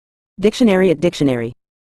Dictionary at dictionary.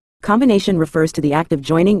 Combination refers to the act of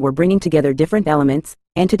joining or bringing together different elements,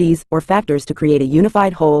 entities, or factors to create a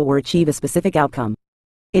unified whole or achieve a specific outcome.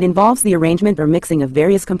 It involves the arrangement or mixing of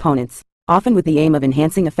various components, often with the aim of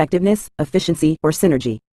enhancing effectiveness, efficiency, or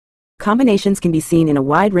synergy. Combinations can be seen in a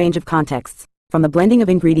wide range of contexts, from the blending of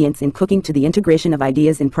ingredients in cooking to the integration of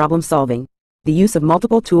ideas in problem solving, the use of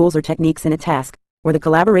multiple tools or techniques in a task, or the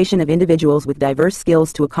collaboration of individuals with diverse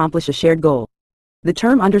skills to accomplish a shared goal. The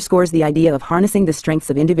term underscores the idea of harnessing the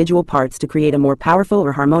strengths of individual parts to create a more powerful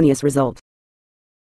or harmonious result.